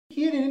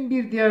Gelelim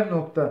bir diğer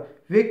nokta.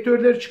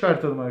 Vektörleri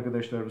çıkartalım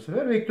arkadaşlar bu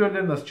sefer.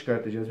 Vektörleri nasıl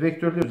çıkartacağız?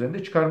 Vektörler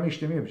üzerinde çıkarma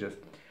işlemi yapacağız.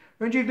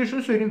 Öncelikle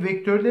şunu söyleyeyim.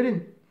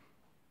 Vektörlerin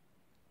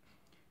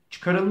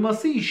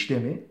çıkarılması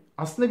işlemi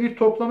aslında bir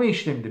toplama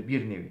işlemidir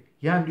bir nevi.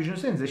 Yani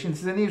düşünsenize şimdi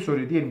size neyi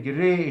soruyor? Diyelim ki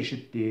R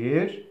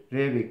eşittir,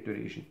 R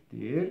vektörü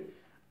eşittir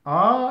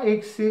A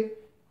eksi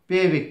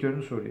B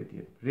vektörünü soruyor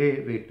diyelim.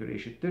 R vektörü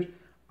eşittir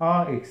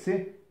A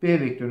eksi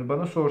B vektörünü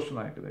bana sorsun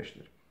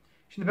arkadaşlar.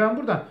 Şimdi ben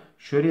buradan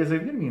şöyle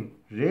yazabilir miyim?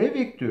 R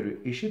vektörü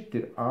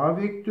eşittir A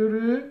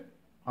vektörü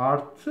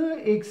artı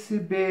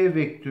eksi B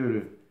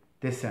vektörü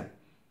desem.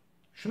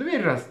 Şunu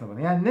verir aslında bana.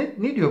 Yani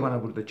ne diyor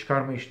bana burada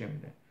çıkarma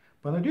işleminde?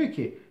 Bana diyor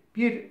ki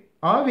bir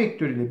A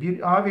vektörüyle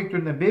bir A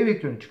vektöründen B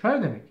vektörünü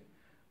çıkar demek.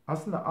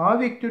 Aslında A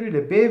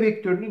vektörüyle B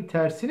vektörünün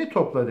tersini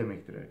topla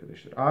demektir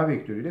arkadaşlar. A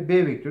vektörüyle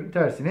B vektörünün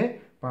tersini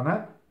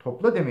bana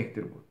topla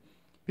demektir bu.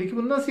 Peki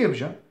bunu nasıl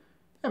yapacağım?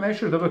 Hemen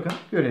şurada bakın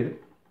görelim.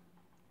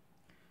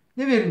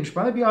 Ne verilmiş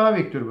bana? Bir A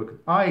vektörü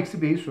bakın. A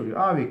eksi B'yi soruyor.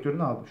 A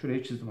vektörünü aldım.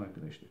 Şuraya çizdim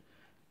arkadaşlar.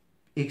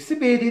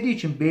 Eksi B dediği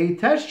için B'yi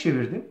ters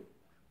çevirdim.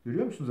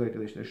 Görüyor musunuz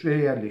arkadaşlar? Şuraya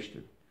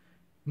yerleştirdim.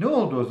 Ne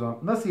oldu o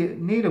zaman?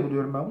 Neyle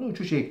buluyorum ben bunu?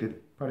 Uçucu ekledim.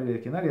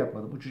 Paralel kenar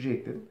yapmadım. Uçucu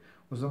ekledim.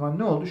 O zaman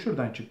ne oldu?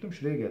 Şuradan çıktım.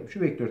 Şuraya geldim.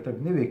 Şu vektör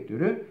tabii ne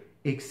vektörü?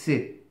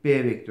 Eksi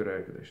B vektörü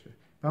arkadaşlar.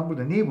 Ben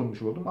burada neyi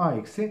bulmuş oldum? A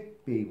eksi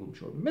B'yi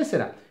bulmuş oldum.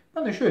 Mesela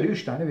bana şöyle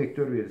 3 tane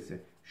vektör verirse.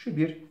 Şu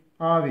bir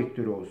A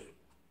vektörü olsun.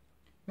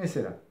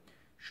 Mesela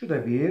şu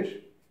da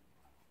bir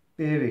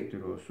B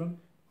vektörü olsun.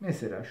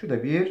 Mesela şu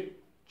da bir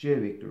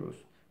C vektörü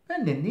olsun.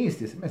 Benden ne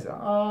istesin? Mesela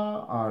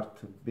A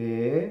artı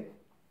B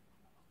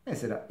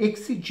mesela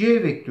eksi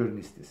C vektörünü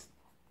istesin.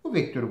 Bu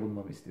vektörü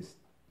bulmamı istesin.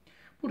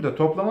 Burada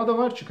toplama da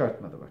var,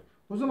 çıkartma da var.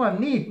 O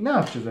zaman ne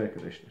yapacağız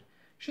arkadaşlar?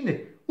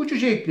 Şimdi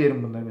uçucu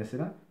ekleyelim bunları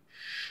mesela.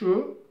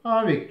 Şu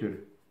A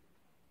vektörü.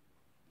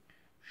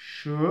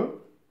 Şu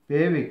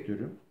B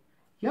vektörü.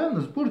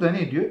 Yalnız burada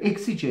ne diyor?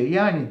 Eksi C.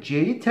 Yani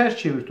C'yi ters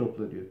çevir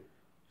topla diyor.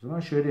 O zaman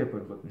şöyle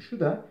yaparım. Bakın şu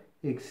da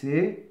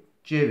eksi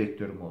C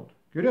vektörüm oldu.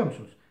 Görüyor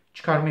musunuz?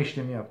 Çıkarma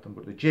işlemi yaptım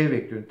burada. C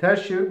vektörünü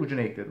ters çevir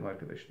ucuna ekledim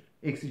arkadaşlar.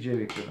 Eksi C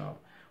vektörünü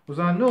aldım. O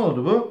zaman ne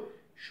oldu bu?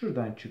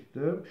 Şuradan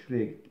çıktım.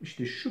 Şuraya gittim.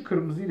 İşte şu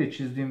kırmızı ile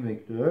çizdiğim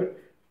vektör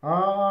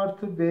A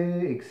artı B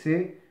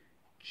eksi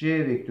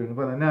C vektörünü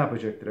bana ne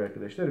yapacaktır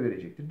arkadaşlar?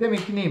 Verecektir. Demek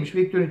ki neymiş?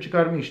 Vektörün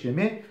çıkarma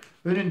işlemi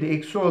önünde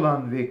eksi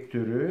olan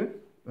vektörü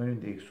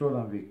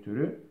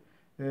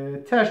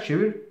ters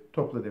çevir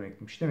topla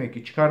demekmiş. Demek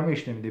ki çıkarma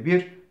işlemi de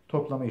bir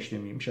toplama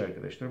işlemiymiş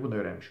arkadaşlar. Bunu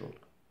öğrenmiş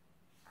olduk.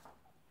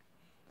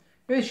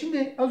 Evet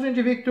şimdi az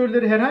önce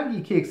vektörleri herhangi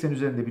iki eksen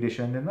üzerinde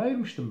bileşenlerine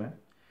ayırmıştım ben.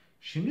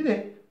 Şimdi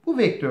de bu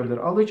vektörleri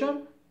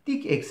alacağım.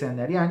 Dik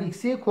eksenler yani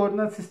x-y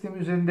koordinat sistemi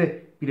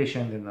üzerinde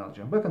bileşenlerini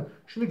alacağım. Bakın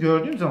şunu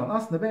gördüğüm zaman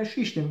aslında ben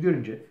şu işlemi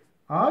görünce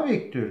A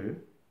vektörü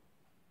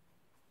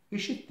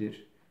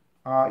eşittir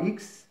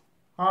AX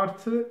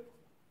artı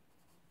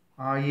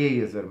AY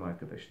yazarım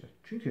arkadaşlar.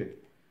 Çünkü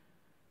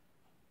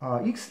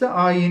AX ile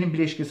AY'nin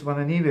bileşkesi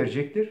bana neyi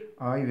verecektir?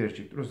 A'yı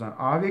verecektir. O zaman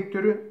A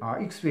vektörü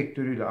AX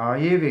vektörü ile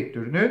AY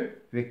vektörünün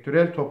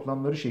vektörel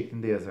toplamları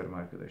şeklinde yazarım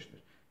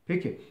arkadaşlar.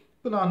 Peki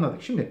bunu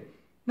anladık. Şimdi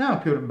ne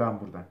yapıyorum ben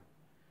buradan?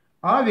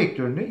 A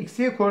vektörünü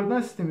x-y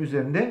koordinat sistemi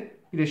üzerinde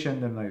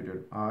bileşenlerine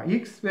ayırıyorum.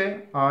 AX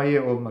ve AY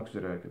olmak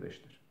üzere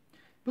arkadaşlar.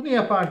 Bunu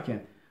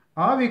yaparken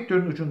A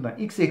vektörünün ucundan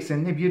x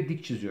eksenine bir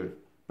dik çiziyorum.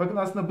 Bakın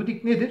aslında bu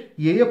dik nedir?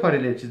 Y'ye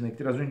paralel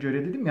çizmektir. Az önce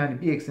öyle dedim.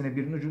 Yani bir eksene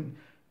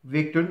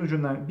vektörün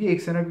ucundan bir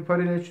eksene bir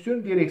paralel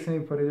çiziyorum. Diğer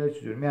eksene bir paralel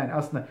çiziyorum. Yani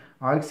aslında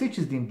AX'e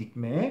çizdiğim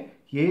dikmeye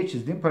Y'ye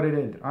çizdiğim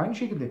paraleldir. Aynı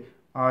şekilde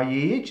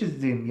AY'ye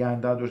çizdiğim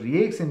yani daha doğrusu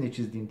Y eksenine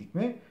çizdiğim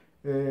dikme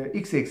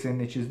X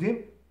eksenine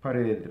çizdiğim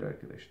paraleldir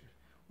arkadaşlar.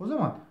 O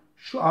zaman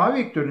şu A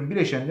vektörünün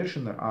bileşenleri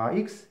şunlar.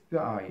 AX ve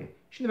AY.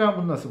 Şimdi ben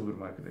bunu nasıl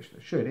bulurum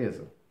arkadaşlar? Şöyle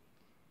yazalım.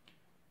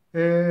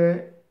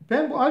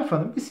 Ben bu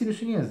alfanın bir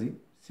sinüsünü yazayım.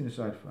 Sinüs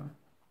alfa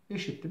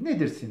eşittir.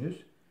 Nedir sinüs?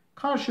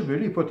 Karşı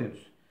bölü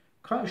hipotenüs.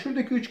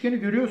 Şuradaki üçgeni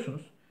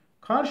görüyorsunuz.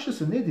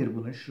 Karşısı nedir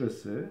bunun?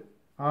 Şurası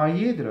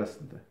AY'dir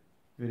aslında.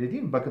 Öyle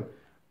değil mi? Bakın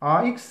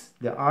AX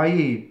ile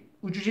AY'yi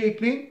ucuca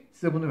ekleyin.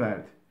 Size bunu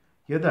verdi.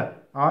 Ya da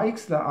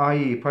AX ile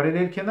AY'yi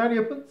paralel kenar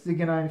yapın. Size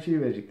gene aynı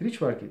şeyi verecektir. Hiç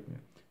fark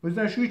etmiyor. O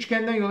yüzden şu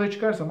üçgenden yola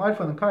çıkarsam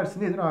alfanın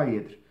karşısı nedir?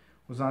 AY'dir.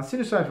 O zaman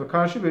sinüs alfa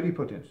karşı bölü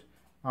hipotenüs.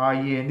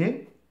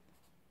 AY'nin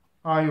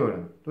AY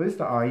oranı.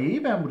 Dolayısıyla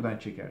AY'yi ben buradan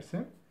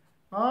çekersem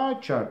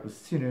A çarpı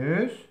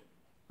sinüs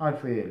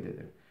alfayı elde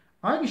ederim.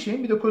 Aynı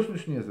şeyin bir de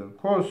kosinüsünü yazalım.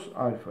 Kos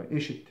alfa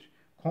eşittir.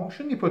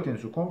 Komşunun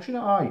hipotenüsü. Komşu ne?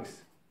 AX.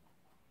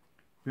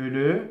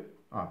 Bölü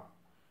A.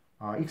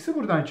 AX'i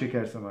buradan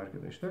çekersem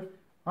arkadaşlar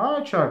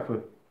A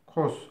çarpı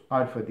kos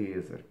alfa diye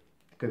yazarım.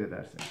 Dikkat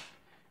ederseniz.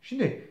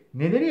 Şimdi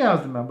neleri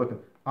yazdım ben?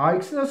 Bakın.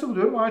 AX'i nasıl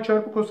buluyorum? A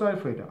çarpı kos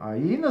alfa ile.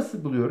 A'yı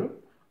nasıl buluyorum?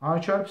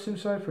 A çarpı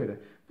sinüs alfa ile.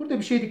 Burada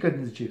bir şey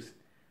dikkatinizi çeksin.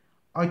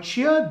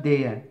 Açıya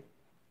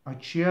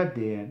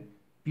değen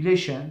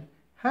bileşen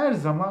her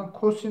zaman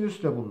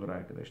kosinüsle bulunur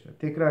arkadaşlar.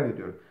 Tekrar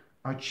ediyorum.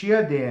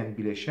 Açıya değen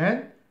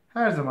bileşen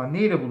her zaman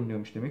neyle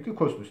bulunuyormuş demek ki?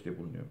 Kosinüsle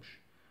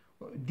bulunuyormuş.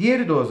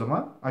 Diğeri de o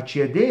zaman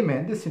açıya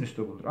değmeyen de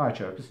sinüsle bulunur. A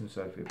çarpı sinüs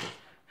alfa yaparız.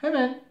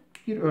 Hemen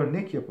bir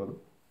örnek yapalım.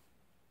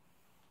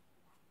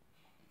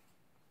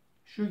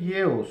 Şu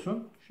y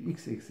olsun. Şu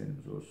x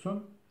eksenimiz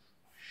olsun.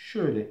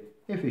 Şöyle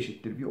F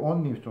eşittir bir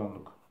 10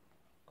 Newton'luk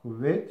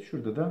kuvvet.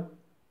 Şurada da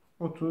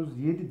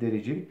 37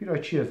 derecelik bir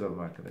açı yazalım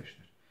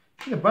arkadaşlar.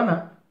 Şimdi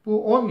bana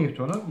bu 10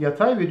 Newton'un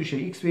yatay ve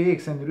düşey x ve y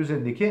eksenleri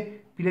üzerindeki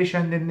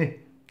bileşenlerini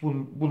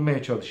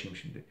bulmaya çalışayım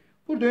şimdi.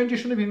 Burada önce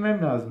şunu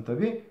bilmem lazım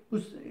tabi. Bu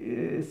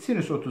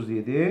sinüs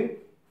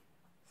 37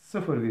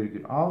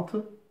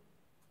 0,6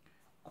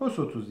 kos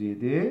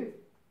 37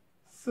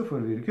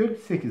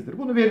 0,8'dir.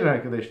 Bunu verir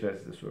arkadaşlar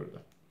size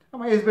soruda.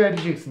 Ama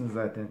ezberleyeceksiniz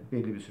zaten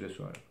belli bir süre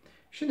sonra.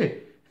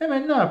 Şimdi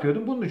hemen ne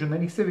yapıyordum? Bunun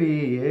ucundan x'e ve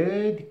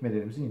y'ye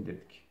dikmelerimizi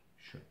indirdik.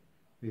 Şu.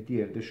 Ve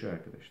diğeri de şu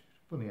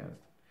arkadaşlar. Bunu yazdım.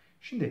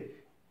 Şimdi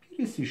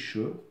birisi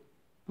şu.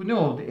 Bu ne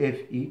oldu?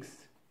 fx.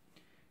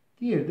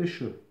 Diğeri de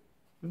şu.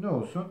 Bu ne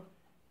olsun?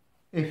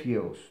 Fy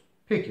olsun.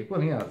 Peki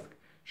bunu yazdık.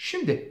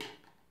 Şimdi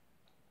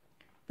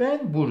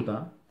ben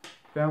burada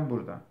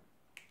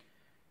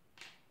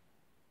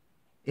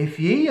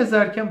Fy'yi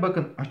yazarken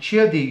bakın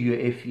açıya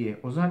değiyor Fy.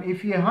 O zaman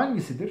Fy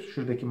hangisidir?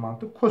 Şuradaki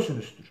mantık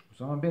kosinüstür. O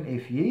zaman ben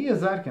Fy'yi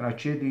yazarken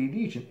açıya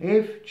değdiği için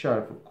F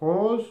çarpı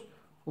cos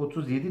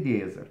 37 diye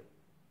yazarım.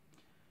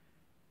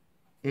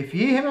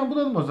 Fy'yi hemen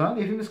bulalım o zaman.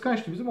 F'imiz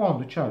kaçtı bizim?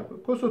 10'du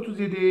çarpı. Cos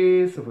 37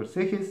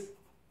 0,8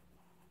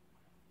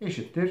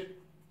 eşittir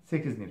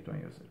 8 Newton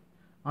yazarım.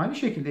 Aynı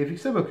şekilde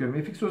fx'e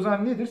bakıyorum. Fx o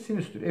zaman nedir?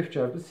 Sinüstür. F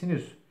çarpı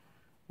sinüs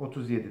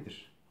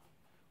 37'dir.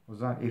 O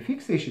zaman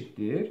fx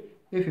eşittir.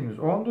 F'imiz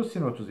 10'du.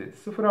 Sin 37.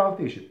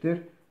 0,6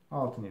 eşittir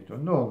 6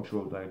 Newton. Ne olmuş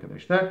oldu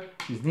arkadaşlar?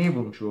 Biz neyi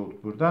bulmuş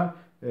olduk buradan?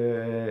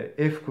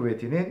 F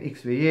kuvvetinin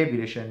x ve y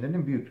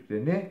bileşenlerinin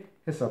büyüklüklerini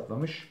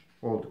hesaplamış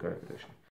olduk arkadaşlar.